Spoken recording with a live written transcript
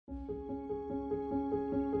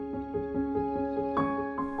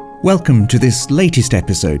Welcome to this latest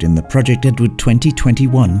episode in the Project Edward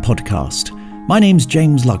 2021 podcast. My name's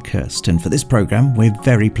James Luckhurst, and for this programme we're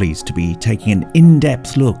very pleased to be taking an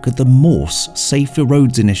in-depth look at the Morse Safer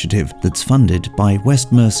Roads initiative that's funded by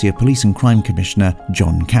West Mercia Police and Crime Commissioner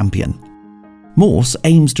John Campion. Morse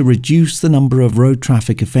aims to reduce the number of road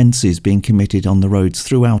traffic offences being committed on the roads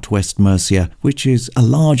throughout West Mercia, which is a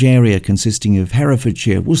large area consisting of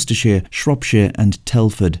Herefordshire, Worcestershire, Shropshire and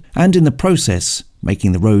Telford, and in the process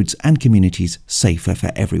making the roads and communities safer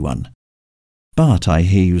for everyone. But I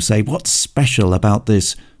hear you say, what's special about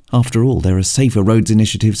this? After all, there are safer roads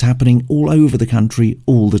initiatives happening all over the country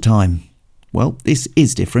all the time. Well, this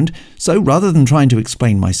is different, so rather than trying to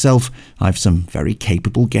explain myself, I've some very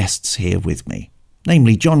capable guests here with me.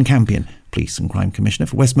 Namely John Campion, Police and Crime Commissioner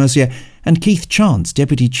for West Mercia, and Keith Chance,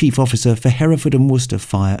 Deputy Chief Officer for Hereford and Worcester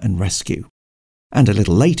Fire and Rescue. And a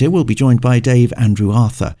little later we'll be joined by Dave Andrew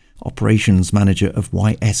Arthur, Operations Manager of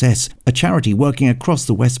YSS, a charity working across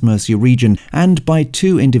the West Mercia region, and by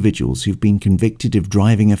two individuals who've been convicted of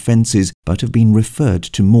driving offences but have been referred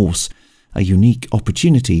to Morse, a unique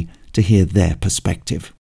opportunity to hear their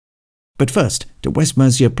perspective. But first, to West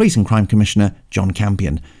Mercia Police and Crime Commissioner John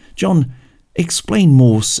Campion. John, explain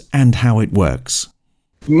Morse and how it works.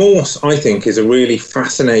 Morse, I think, is a really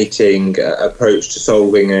fascinating approach to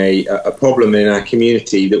solving a problem in our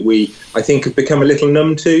community that we, I think, have become a little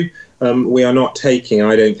numb to. We are not taking,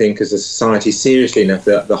 I don't think, as a society seriously enough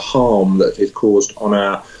the harm that is caused on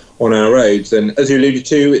our roads. And as you alluded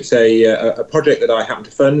to, it's a project that I happen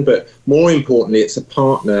to fund, but more importantly, it's a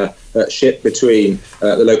partnership between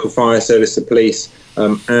the local fire service, the police,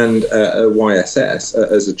 and YSS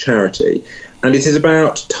as a charity. And it is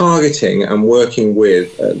about targeting and working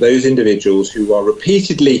with those individuals who are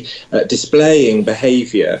repeatedly displaying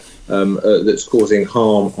behaviour that's causing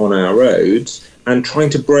harm on our roads and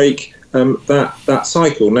trying to break that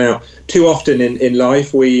cycle. Now, too often in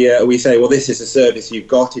life we say, well, this is a service you've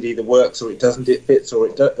got, it either works or it doesn't, it fits or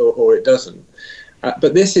it doesn't.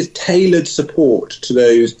 But this is tailored support to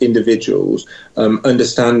those individuals,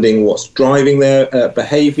 understanding what's driving their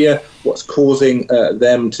behaviour, what's causing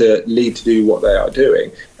them to lead to do what they are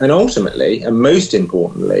doing, and ultimately, and most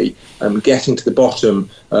importantly, getting to the bottom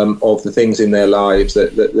of the things in their lives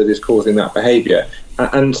that is causing that behaviour.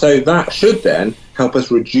 And so that should then help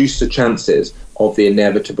us reduce the chances of the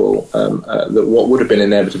inevitable, that what would have been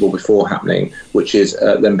inevitable before happening, which is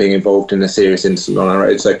them being involved in a serious incident on our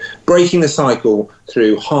road. So breaking the cycle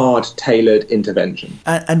through hard, tailored intervention.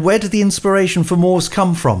 And where did the inspiration for Morse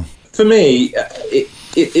come from? For me,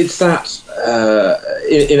 it's that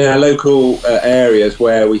in our local areas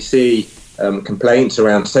where we see complaints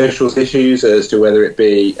around social issues as to whether it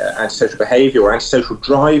be antisocial behaviour or antisocial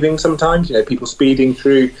driving sometimes, people speeding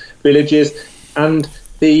through villages, and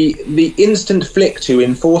the instant flick to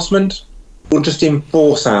enforcement will just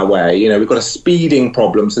enforce our way. We've got a speeding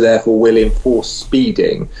problem, so therefore we'll enforce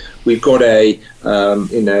speeding. We've got an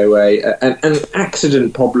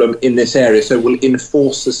accident problem in this area, so we'll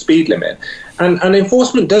enforce the speed limit. And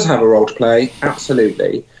enforcement does have a role to play,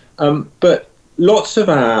 absolutely. But lots of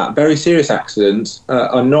our very serious accidents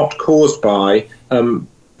are not caused by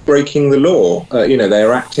breaking the law. They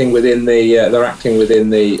are acting within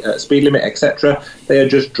the speed limit, etc. They are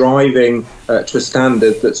just driving to a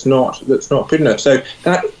standard that's not good enough. So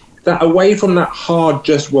that away from that hard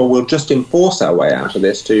we'll just enforce our way out of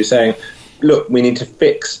this, to saying, look, we need to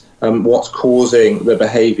fix what's causing the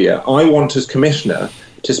behaviour. I want, as Commissioner,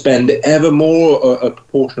 to spend ever more a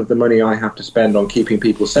proportion of the money I have to spend on keeping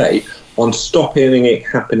people safe on stopping it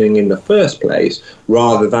happening in the first place,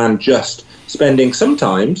 rather than just spending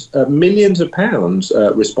sometimes millions of pounds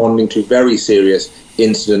responding to very serious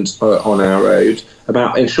incidents on our roads,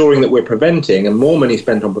 about ensuring that we're preventing, and more money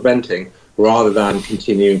spent on preventing rather than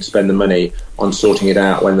continuing to spend the money on sorting it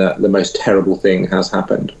out when the most terrible thing has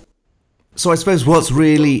happened. So I suppose what's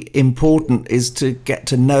really important is to get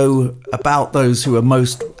to know about those who are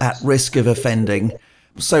most at risk of offending.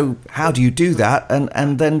 So how do you do that?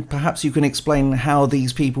 And then perhaps you can explain how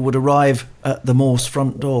these people would arrive at the Morse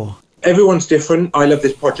front door. Everyone's different. I love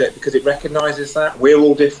this project because it recognises that we're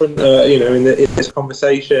all different, in this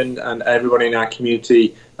conversation, and everyone in our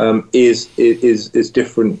community is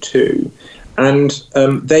different too. And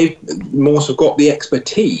Morse have got the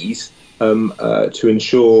expertise to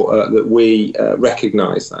ensure that we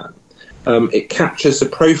recognise that. It captures the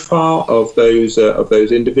profile of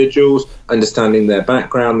those individuals, understanding their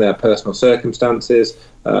background, their personal circumstances,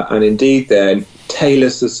 and indeed then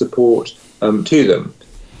tailors the support to them.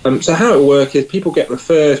 So how it works is people get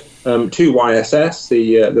referred to YSS,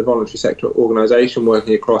 the voluntary sector organisation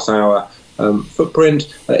working across our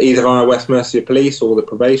footprint, either via West Mercia Police or the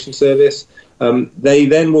probation service. They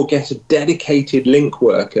then will get a dedicated link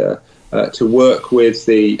worker to work with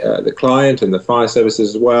the client and the fire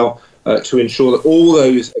services as well, to ensure that all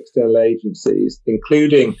those external agencies,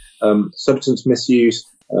 including substance misuse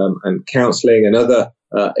and counselling and other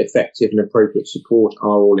effective and appropriate support,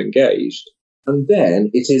 are all engaged. And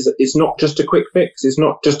then it's not just a quick fix. It's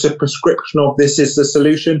not just a prescription of this is the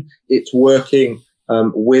solution. It's working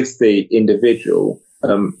with the individual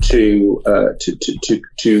to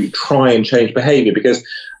try and change behaviour. Because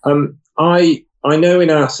I know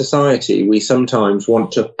in our society we sometimes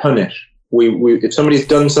want to punish. We if somebody's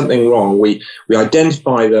done something wrong, we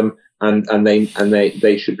identify them and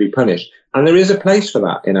they should be punished. And there is a place for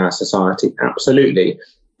that in our society, absolutely.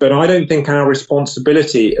 But I don't think our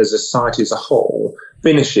responsibility as a society as a whole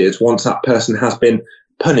finishes once that person has been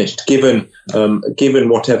punished, given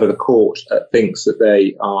whatever the court thinks that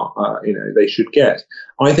they are, they should get.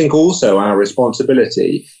 I think also our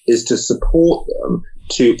responsibility is to support them,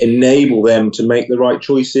 to enable them to make the right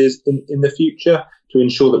choices in the future, to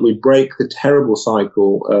ensure that we break the terrible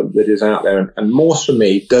cycle that is out there. And Morse, for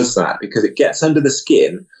me, does that because it gets under the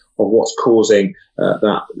skin of what's causing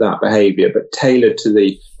that behaviour, but tailored to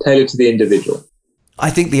the individual.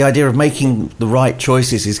 I think the idea of making the right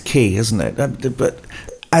choices is key, isn't it? But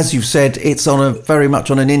as you've said, it's very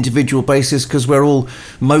much on an individual basis because we're all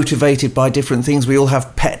motivated by different things. We all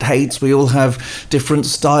have pet hates, we all have different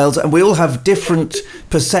styles, and we all have different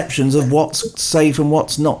perceptions of what's safe and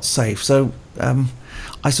what's not safe. So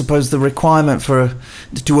I suppose the requirement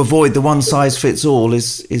to avoid the one size fits all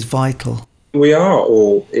is vital. We are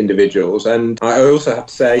all individuals, and I also have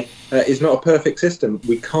to say it's not a perfect system.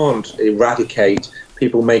 We can't eradicate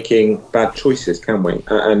people making bad choices, can we?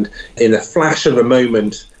 And in the flash of a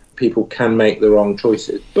moment, people can make the wrong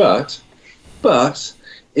choices. But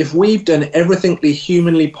if we've done everything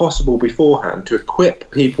humanly possible beforehand to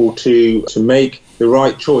equip people to make the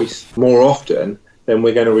right choice more often, then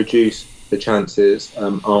we're going to reduce the chances,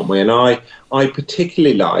 aren't we? And I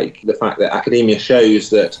particularly like the fact that academia shows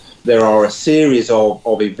that there are a series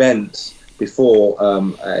of events before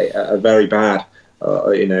a very bad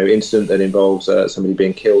incident that involves somebody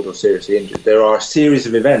being killed or seriously injured. There are a series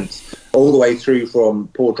of events all the way through from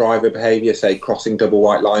poor driver behaviour, say crossing double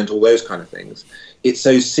white lines, all those kind of things. It's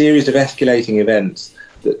those series of escalating events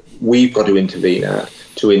that we've got to intervene at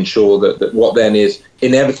to ensure that what then is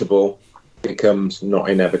inevitable becomes not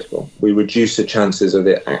inevitable. We reduce the chances of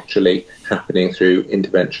it actually happening through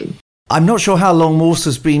intervention. I'm not sure how long Morse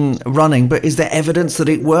has been running, but is there evidence that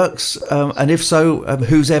it works? And if so,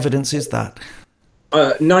 whose evidence is that?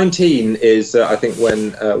 19 is, I think,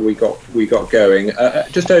 when we got going.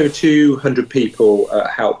 Just over 200 people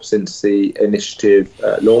helped since the initiative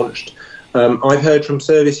launched. I've heard from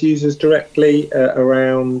service users directly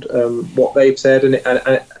around what they've said, and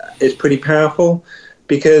it's pretty powerful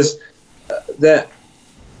because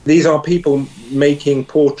these are people making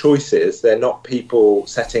poor choices. They're not people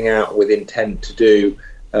setting out with intent to do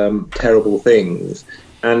terrible things.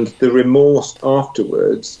 And the remorse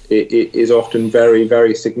afterwards it is often very,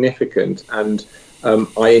 very significant. And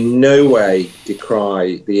I in no way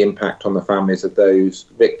decry the impact on the families of those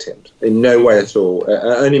victims. In no way at all.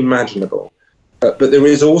 Unimaginable. But there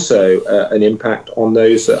is also an impact on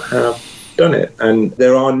those that have done it. And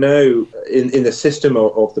there are in the system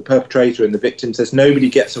of the perpetrator and the victims, there's nobody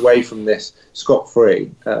gets away from this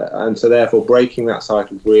scot-free. And so therefore breaking that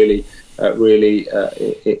cycle is really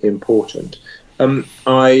important. We're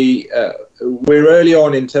early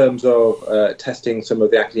on in terms of testing some of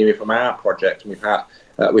the academia from our project, and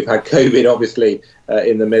we've had COVID obviously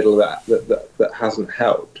in the middle that hasn't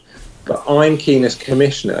helped. But I'm keen as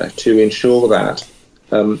Commissioner to ensure that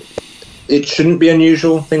it shouldn't be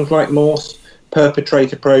unusual, things like Morse,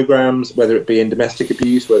 perpetrator programs, whether it be in domestic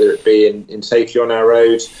abuse, whether it be in safety on our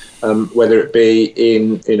roads, whether it be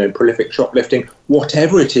in prolific shoplifting,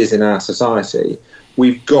 whatever it is in our society,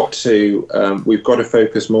 we've got to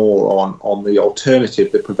focus more on the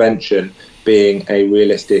alternative, the prevention being a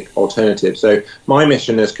realistic alternative. So my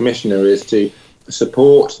mission as Commissioner is to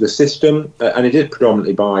support the system, and it is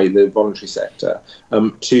predominantly by the voluntary sector,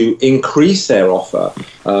 to increase their offer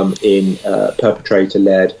in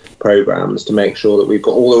perpetrator-led programs to make sure that we've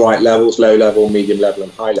got all the right levels, low level, medium level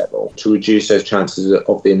and high level, to reduce those chances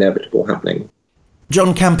of the inevitable happening.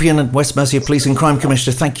 John Campion and West Mercia Police and Crime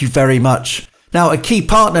Commissioner, thank you very much. Now, a key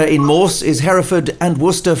partner in Morse is Hereford and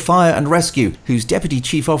Worcester Fire and Rescue, whose Deputy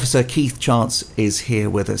Chief Officer, Keith Chance, is here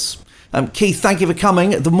with us. Keith, thank you for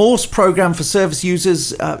coming. The Morse programme for service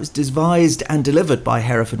users is devised and delivered by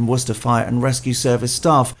Hereford and Worcester Fire and Rescue Service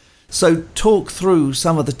staff. So talk through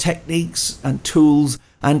some of the techniques and tools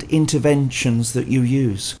and interventions that you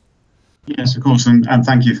use. Yes, of course, and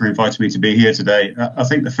thank you for inviting me to be here today. I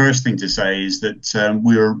think the first thing to say is that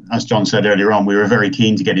we were, as John said earlier on, we were very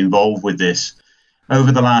keen to get involved with this.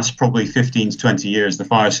 Over the last probably 15 to 20 years, the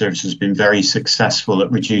fire service has been very successful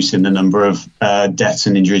at reducing the number of deaths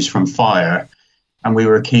and injuries from fire. And we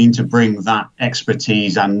were keen to bring that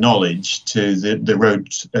expertise and knowledge to the road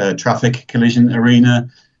traffic collision arena.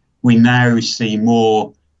 We now see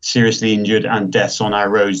more seriously injured and deaths on our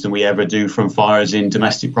roads than we ever do from fires in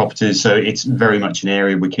domestic properties. So it's very much an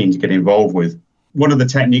area we're keen to get involved with. One of the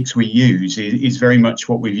techniques we use is very much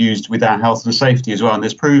what we've used with our health and safety as well. And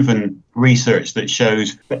there's proven research that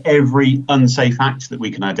shows for every unsafe act that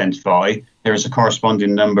we can identify, there is a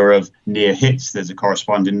corresponding number of near hits, there's a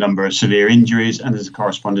corresponding number of severe injuries, and there's a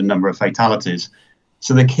corresponding number of fatalities.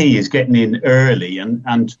 So the key is getting in early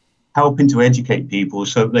and helping to educate people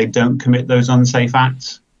so that they don't commit those unsafe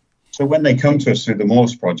acts. So when they come to us through the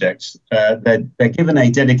Morse projects, they're given a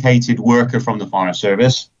dedicated worker from the fire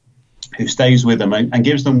service who stays with them and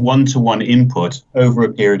gives them one-to-one input over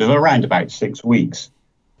a period of around about 6 weeks.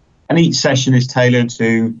 And each session is tailored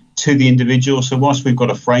to the individual. So whilst we've got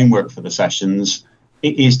a framework for the sessions,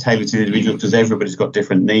 it is tailored to the individual because everybody's got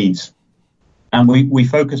different needs. And we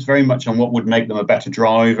focus very much on what would make them a better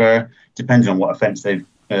driver, depending on what offence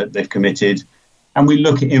they've committed. And we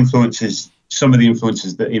look at influences, some of the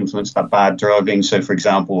influences that influence that bad driving. So, for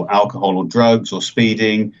example, alcohol or drugs or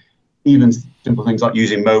speeding, even simple things like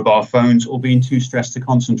using mobile phones or being too stressed to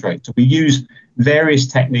concentrate. So we use various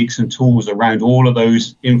techniques and tools around all of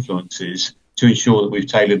those influences to ensure that we've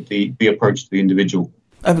tailored the approach to the individual.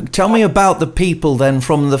 Tell me about the people then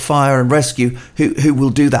from the fire and rescue who will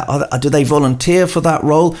do that. Do they volunteer for that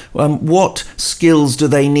role? What skills do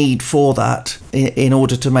they need for that in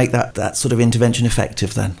order to make that sort of intervention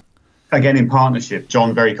effective then? Again, in partnership,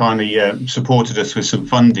 John very kindly supported us with some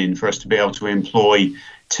funding for us to be able to employ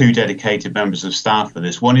 2 dedicated members of staff for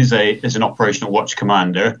this. One is an operational watch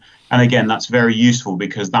commander. And again, that's very useful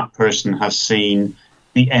because that person has seen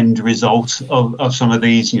the end result of some of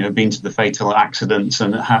these, been to the fatal accidents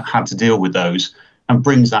and had to deal with those, and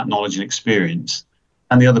brings that knowledge and experience.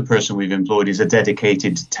 And the other person we've employed is a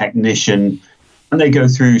dedicated technician, and they go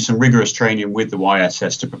through some rigorous training with the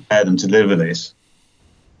YSS to prepare them to deliver this.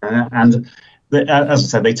 As I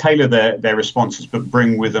said, they tailor their responses, but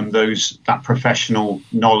bring with them that professional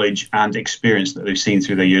knowledge and experience that they've seen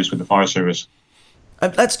through their years with the fire service.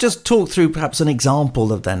 Let's just talk through perhaps an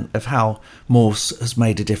example of how Morse has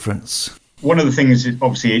made a difference. One of the things is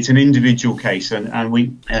obviously it's an individual case, and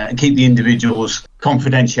we keep the individual's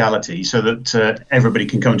confidentiality so that everybody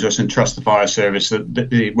can come to us and trust the fire service that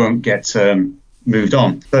it won't get moved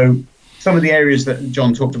on. So some of the areas that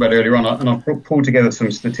John talked about earlier on, and I've pulled together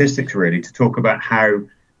some statistics really to talk about how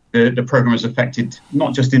the programme has affected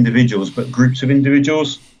not just individuals, but groups of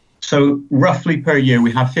individuals. So roughly per year,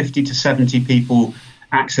 we have 50 to 70 people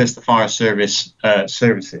access the fire service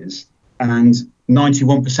services, and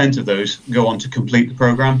 91% of those go on to complete the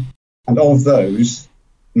programme. And of those,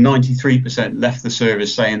 93% left the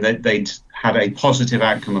service saying that they'd had a positive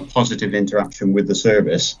outcome, a positive interaction with the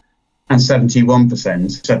service. And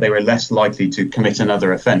 71% said they were less likely to commit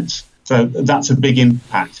another offence. So that's a big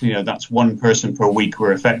impact. That's one person per week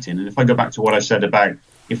we're affecting. And if I go back to what I said about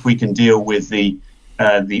if we can deal with the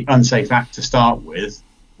unsafe act to start with,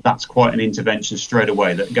 that's quite an intervention straight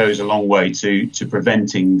away that goes a long way to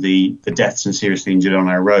preventing the deaths and seriously injured on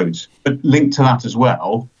our roads. But linked to that as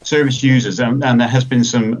well, service users, and there has been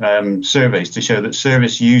some surveys to show that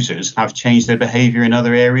service users have changed their behaviour in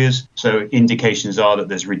other areas. So indications are that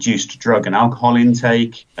there's reduced drug and alcohol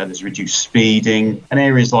intake, there's reduced speeding, and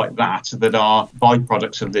areas like that are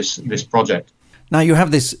byproducts of this project. Now you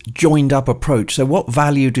have this joined up approach, so what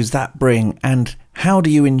value does that bring, and how do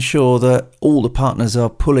you ensure that all the partners are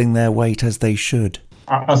pulling their weight as they should?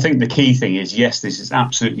 I think the key thing is, yes, this is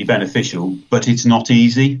absolutely beneficial, but it's not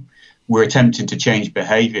easy. We're attempting to change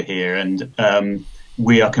behaviour here, and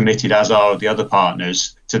we are committed, as are the other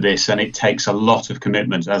partners, to this, and it takes a lot of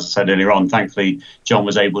commitment. As I said earlier on, thankfully, John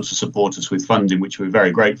was able to support us with funding, which we're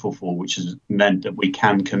very grateful for, which has meant that we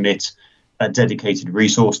can commit a dedicated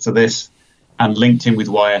resource to this. And linked in with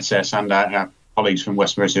YSS and our colleagues from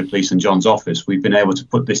West Mercia Police and John's office, we've been able to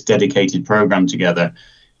put this dedicated programme together.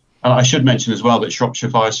 I should mention as well that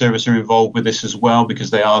Shropshire Fire Service are involved with this as well,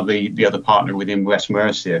 because they are the other partner within West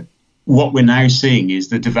Mercia. What we're now seeing is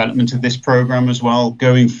the development of this programme as well.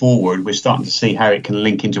 Going forward, we're starting to see how it can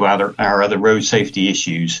link into our other road safety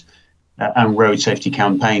issues and road safety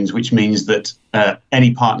campaigns, which means that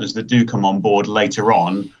any partners that do come on board later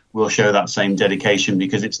on will show that same dedication,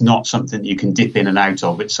 because it's not something you can dip in and out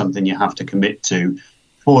of. It's something you have to commit to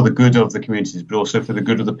for the good of the communities, but also for the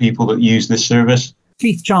good of the people that use this service.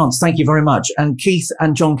 Keith Chance, thank you very much. And Keith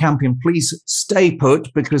and John Campion, please stay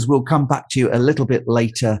put, because we'll come back to you a little bit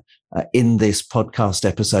later in this podcast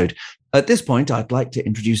episode. At this point, I'd like to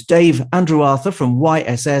introduce Dave Andrew Arthur from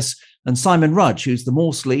YSS and Simon Rudge, who's the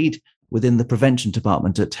Morse lead within the prevention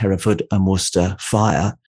department at Hereford and Worcester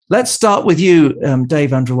Fire. Let's start with you,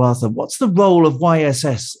 Dave Andrew Arthur. What's the role of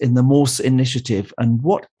YSS in the Morse initiative, and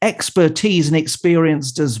what expertise and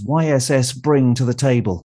experience does YSS bring to the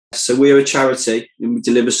table? So we're a charity and we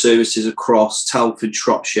deliver services across Telford,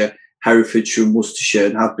 Shropshire, Herefordshire and Worcestershire,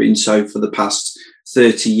 and have been so for the past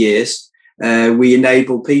 30 years. We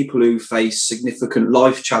enable people who face significant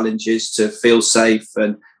life challenges to feel safe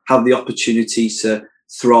and have the opportunity to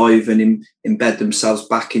thrive and embed themselves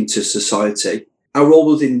back into society. Our role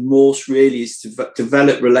within Morse really is to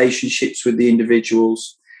develop relationships with the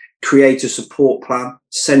individuals, create a support plan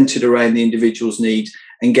centred around the individual's need,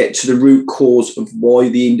 and get to the root cause of why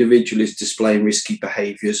the individual is displaying risky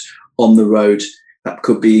behaviours on the road. That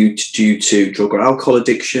could be due to drug or alcohol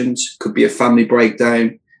addictions, could be a family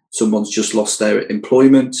breakdown, someone's just lost their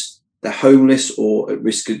employment, they're homeless or at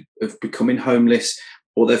risk of becoming homeless,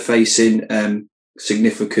 or they're facing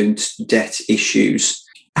significant debt issues.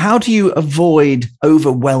 How do you avoid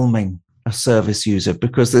overwhelming a service user?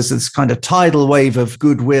 Because there's this kind of tidal wave of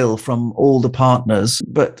goodwill from all the partners,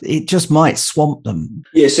 but it just might swamp them.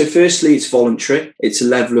 Yeah, so firstly, it's voluntary. It's a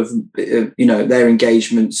level of, their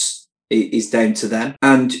engagements is down to them.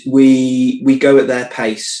 And we go at their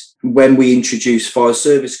pace. When we introduce fire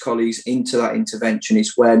service colleagues into that intervention,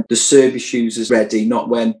 it's when the service user's ready, not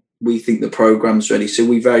when we think the programme's ready. So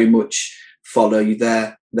we very much follow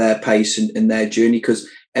their pace and their journey, because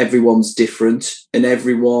everyone's different and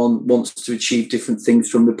everyone wants to achieve different things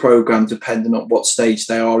from the programme depending on what stage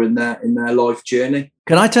they are in their life journey.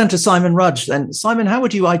 Can I turn to Simon Rudge then? Simon, how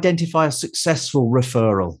would you identify a successful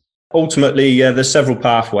referral? Ultimately, there's several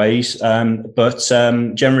pathways, but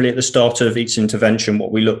generally at the start of each intervention,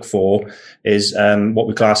 what we look for is what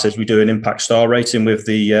we class as we do an impact star rating with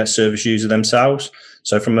the service user themselves.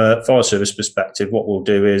 So from a fire service perspective, what we'll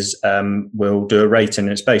do is we'll do a rating.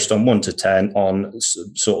 It's based on 1 to 10 on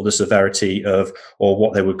sort of the severity of, or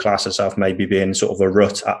what they would class as maybe being sort of a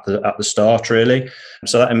rut at the start, really.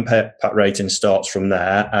 So that impact rating starts from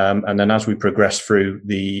there. And then as we progress through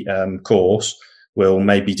the course, we'll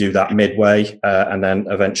maybe do that midway and then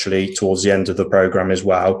eventually towards the end of the programme as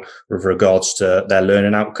well with regards to their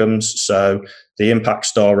learning outcomes. So the impact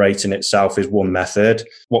star rating itself is one method.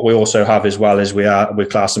 What we also have as well is we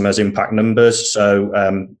class them as impact numbers.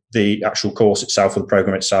 So the actual course itself, or the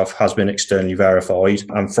programme itself, has been externally verified.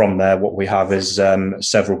 And from there, what we have is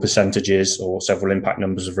several percentages or several impact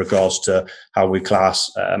numbers with regards to how we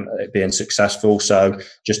class it being successful. So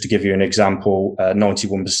just to give you an example,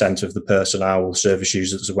 91% of the personnel or service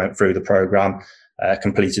users that went through the programme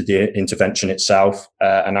completed the intervention itself.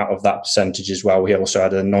 And out of that percentage as well, we also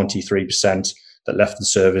had a 93% that left the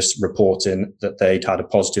service reporting that they'd had a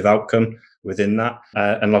positive outcome within that.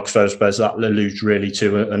 And like I suppose that alludes really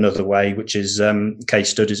to another way, which is case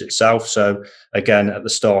studies itself. So again, at the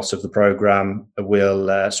start of the programme,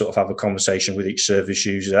 we'll sort of have a conversation with each service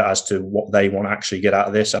user as to what they want to actually get out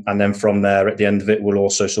of this. And then from there, at the end of it, we'll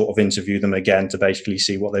also sort of interview them again to basically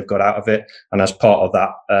see what they've got out of it. And as part of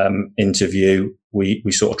that interview, we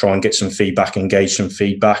sort of try and get some feedback, engage some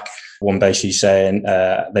feedback. One basically saying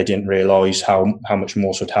they didn't realise how much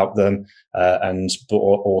Morse would help them, and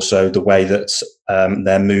also the way that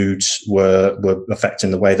their moods were affecting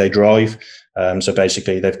the way they drive. So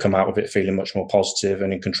basically, they've come out of it feeling much more positive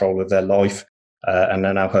and in control of their life, and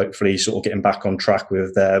then now hopefully sort of getting back on track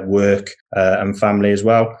with their work and family as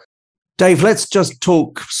well. Dave, let's just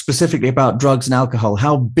talk specifically about drugs and alcohol.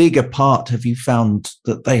 How big a part have you found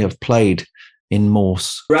that they have played in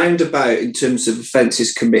Morse? Roundabout, in terms of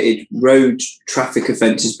offences committed, road traffic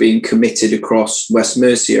offences being committed across West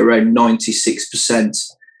Mercia, around 96%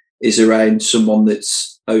 is around someone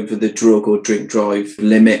that's over the drug or drink drive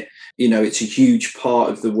limit. You know, it's a huge part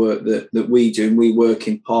of the work that we do, and we work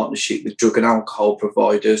in partnership with drug and alcohol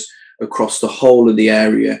providers across the whole of the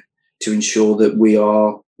area to ensure that we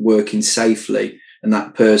are working safely and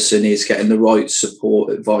that person is getting the right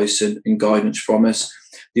support, advice and guidance from us.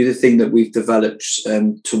 The other thing that we've developed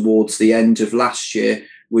towards the end of last year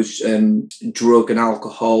was drug and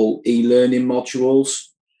alcohol e-learning modules,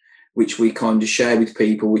 which we kind of share with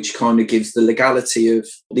people, which kind of gives the legality of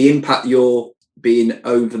the impact your being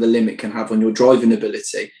over the limit can have on your driving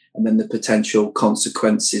ability, and then the potential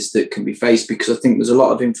consequences that can be faced. Because I think there's a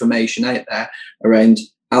lot of information out there around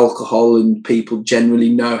alcohol, and people generally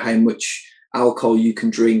know how much alcohol you can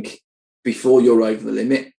drink before you're over the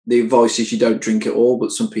limit. The advice is you don't drink at all,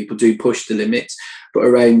 but some people do push the limits. But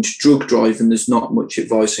around drug driving, there's not much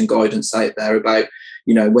advice and guidance out there about,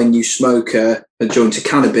 when you smoke a joint of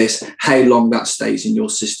cannabis, how long that stays in your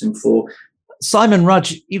system for. Simon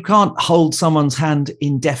Rudge, you can't hold someone's hand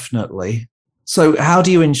indefinitely. So how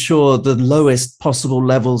do you ensure the lowest possible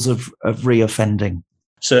levels of reoffending?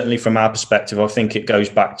 Certainly from our perspective, I think it goes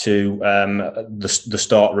back to the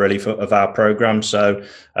start really of our programme. So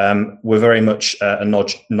we're very much a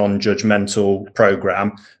non-judgmental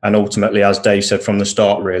programme. And ultimately, as Dave said from the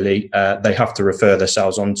start, really, they have to refer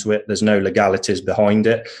themselves onto it. There's no legalities behind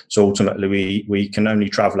it. So ultimately, we can only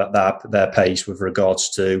travel at their pace with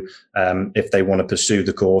regards to if they want to pursue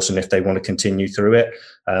the course and if they want to continue through it.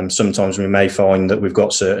 Sometimes we may find that we've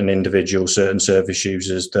got certain individuals, certain service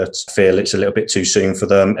users that feel it's a little bit too soon for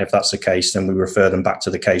them. If that's the case, then we refer them back to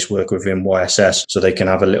the caseworker within YSS so they can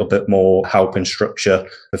have a little bit more help and structure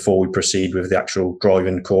before we proceed with the actual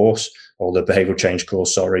driving course, or the behavioural change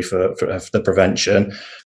course, for the prevention.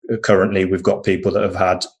 Currently, we've got people that have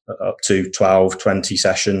had up to 12, 20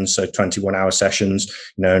 sessions, so 21-hour sessions,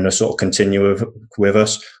 and they sort of continue with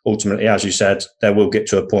us. Ultimately, as you said, they will get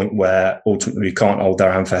to a point where ultimately we can't hold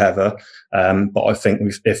their hand forever. But I think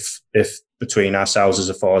if between ourselves as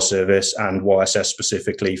a fire service and YSS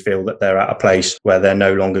specifically feel that they're at a place where they're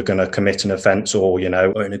no longer going to commit an offence or,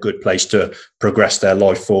 are in a good place to progress their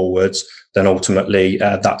life forwards, then ultimately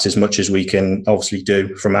that's as much as we can obviously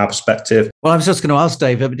do from our perspective. Well, I was just going to ask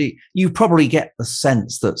Dave, you probably get the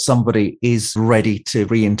sense that somebody is ready to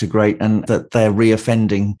reintegrate and that their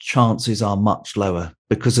reoffending chances are much lower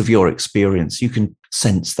because of your experience. You can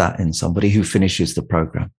sense that in somebody who finishes the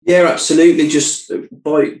programme. Yeah, absolutely. Just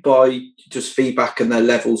by just feedback and their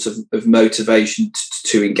levels of motivation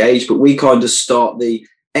to engage. But we kind of start the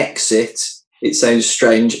exit, it sounds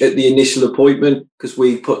strange, at the initial appointment, because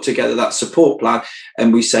we put together that support plan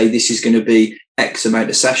and we say this is going to be X amount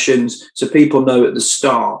of sessions. So people know at the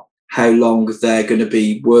start how long they're going to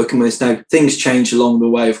be working with us. Now, things change along the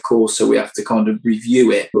way, of course, so we have to kind of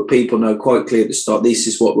review it. But people know quite clearly at the start, this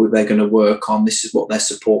is what they're going to work on, this is what their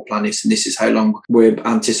support plan is, and this is how long we're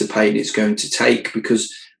anticipating it's going to take,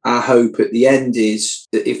 because our hope at the end is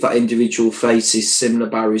that if that individual faces similar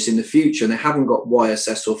barriers in the future and they haven't got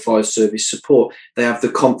YSS or fire service support, they have the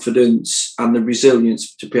confidence and the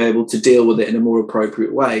resilience to be able to deal with it in a more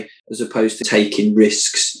appropriate way, as opposed to taking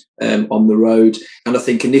risks on the road. And I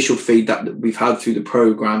think initial feedback that we've had through the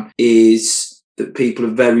programme is that people are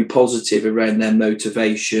very positive around their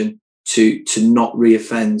motivation to not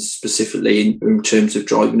reoffend, specifically in terms of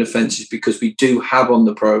driving offences, because we do have on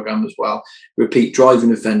the programme as well repeat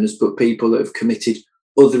driving offenders, but people that have committed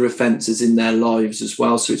other offences in their lives as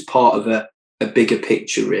well. So it's part of a bigger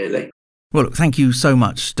picture, really. Well, thank you so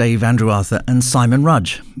much, Dave, Andrew Arthur and Simon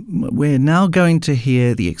Rudge. We're now going to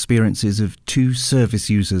hear the experiences of two service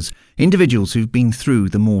users, individuals who've been through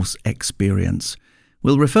the Morse experience.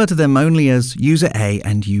 We'll refer to them only as User A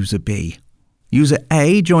and User B. User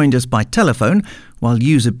A joined us by telephone, while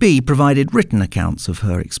User B provided written accounts of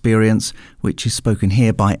her experience, which is spoken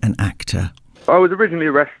here by an actor. I was originally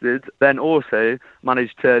arrested, then also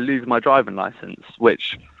managed to lose my driving licence,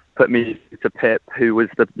 which put me to Pip, who was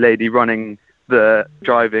the lady running the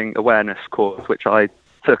driving awareness course, which I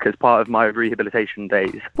took as part of my rehabilitation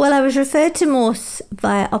days. Well, I was referred to Morse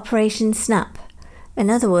via Operation Snap. In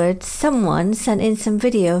other words, someone sent in some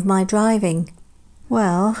video of my driving.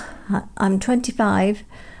 Well, I'm 25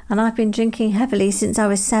 and I've been drinking heavily since I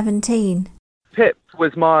was 17. Pip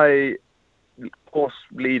was my course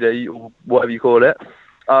leader, or whatever you call it,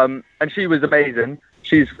 and she was amazing.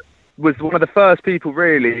 She was one of the first people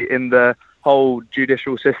really in the whole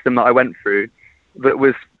judicial system that I went through that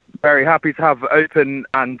was very happy to have open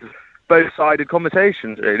and both-sided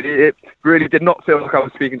conversations, really. It really did not feel like I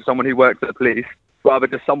was speaking to someone who worked at the police, rather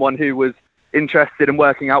just someone who was interested in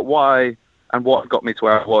working out why and what got me to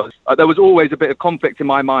where I was. There was always a bit of conflict in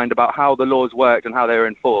my mind about how the laws worked and how they were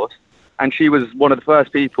enforced. And she was one of the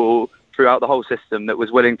first people throughout the whole system that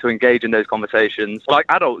was willing to engage in those conversations, like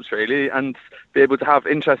adults really, and be able to have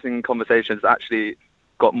interesting conversations that actually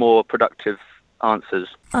got more productive answers.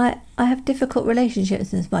 I have difficult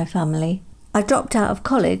relationships with my family. I dropped out of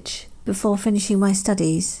college before finishing my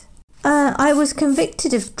studies. I was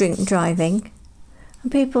convicted of drink driving,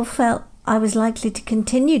 and people felt I was likely to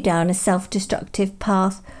continue down a self-destructive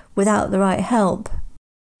path without the right help.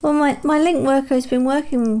 Well, my link worker has been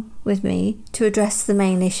working with me to address the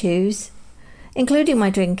main issues, including my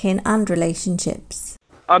drinking and relationships.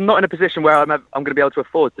 I'm not in a position where I'm going to be able to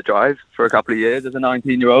afford to drive for a couple of years as a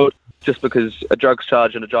 19-year-old. just because a drugs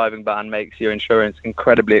charge and a driving ban makes your insurance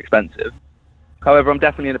incredibly expensive. However, I'm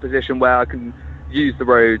definitely in a position where I can use the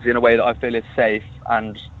roads in a way that I feel is safe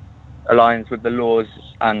and aligns with the laws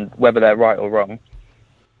and whether they're right or wrong.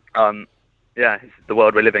 It's the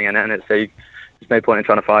world we're living in, and there's no point in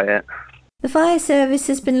trying to fight it. The fire service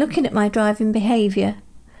has been looking at my driving behaviour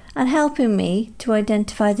and helping me to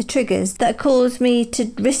identify the triggers that cause me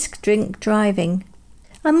to risk drink driving.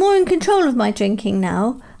 I'm more in control of my drinking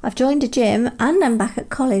now. I've joined a gym and I'm back at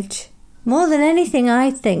college. More than anything,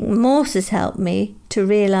 I think Morse has helped me to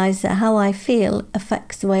realise that how I feel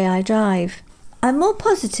affects the way I drive. I'm more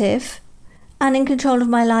positive and in control of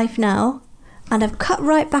my life now, and I've cut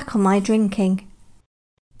right back on my drinking.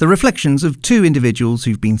 The reflections of two individuals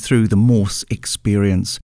who've been through the Morse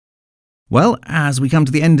experience. Well, as we come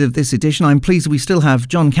to the end of this edition, I'm pleased we still have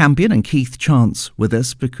John Campion and Keith Chance with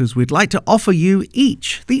us, because we'd like to offer you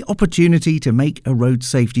each the opportunity to make a road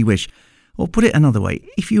safety wish. Or put it another way,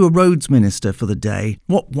 if you were roads minister for the day,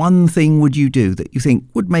 what one thing would you do that you think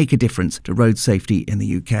would make a difference to road safety in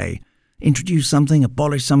the UK? Introduce something,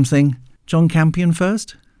 abolish something? John Campion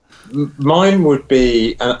first? Mine would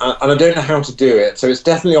be, and I don't know how to do it, so it's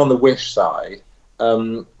definitely on the wish side,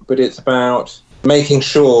 but it's about making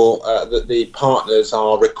sure that the partners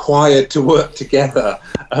are required to work together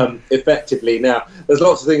effectively. Now, there's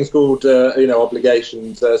lots of things called,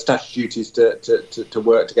 obligations, statutory duties to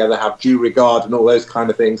work together, have due regard and all those kind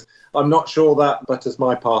of things. I'm not sure that butters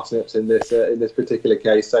my parsnips in this particular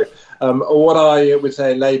case. So what I would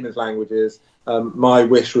say in layman's language is my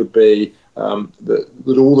wish would be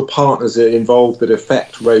that all the partners are involved that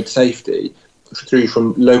affect road safety, through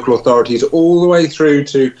from local authorities all the way through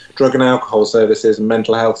to drug and alcohol services and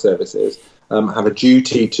mental health services, have a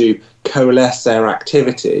duty to coalesce their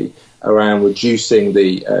activity around reducing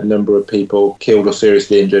the number of people killed or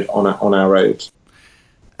seriously injured on our roads.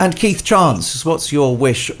 And Keith Chance, what's your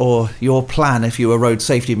wish or your plan if you were road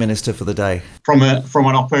safety minister for the day? From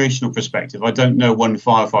an operational perspective, I don't know one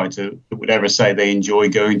firefighter that would ever say they enjoy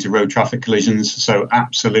going to road traffic collisions. So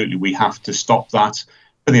absolutely, we have to stop that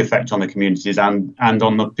for the effect on the communities and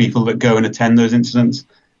on the people that go and attend those incidents.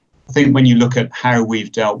 I think when you look at how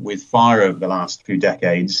we've dealt with fire over the last few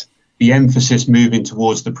decades, the emphasis moving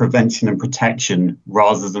towards the prevention and protection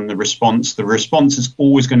rather than the response is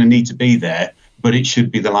always going to need to be there, but it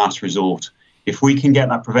should be the last resort. If we can get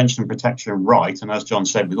that prevention and protection right, and as John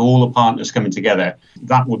said, with all the partners coming together,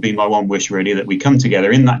 that would be my one wish really, that we come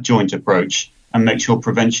together in that joint approach and make sure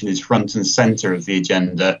prevention is front and centre of the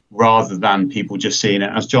agenda, rather than people just seeing it,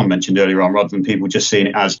 as John mentioned earlier on, rather than people just seeing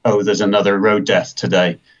it as, oh, there's another road death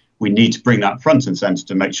today. We need to bring that front and centre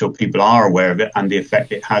to make sure people are aware of it and the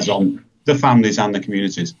effect it has on the families and the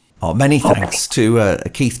communities. Oh, many thanks to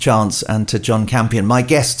Keith Chance and to John Campion. My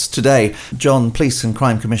guests today, John, Police and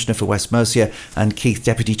Crime Commissioner for West Mercia, and Keith,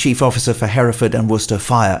 Deputy Chief Officer for Hereford and Worcester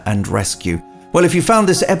Fire and Rescue. Well, if you found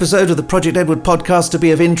this episode of the Project Edward podcast to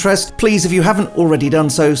be of interest, please, if you haven't already done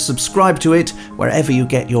so, subscribe to it wherever you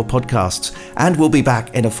get your podcasts. And we'll be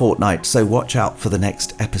back in a fortnight, so watch out for the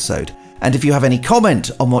next episode. And if you have any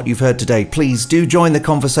comment on what you've heard today, please do join the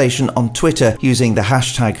conversation on Twitter using the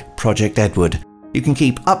hashtag Project Edward. You can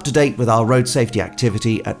keep up to date with our road safety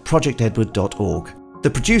activity at projectedward.org. The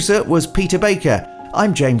producer was Peter Baker.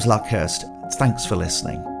 I'm James Luckhurst. Thanks for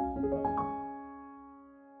listening.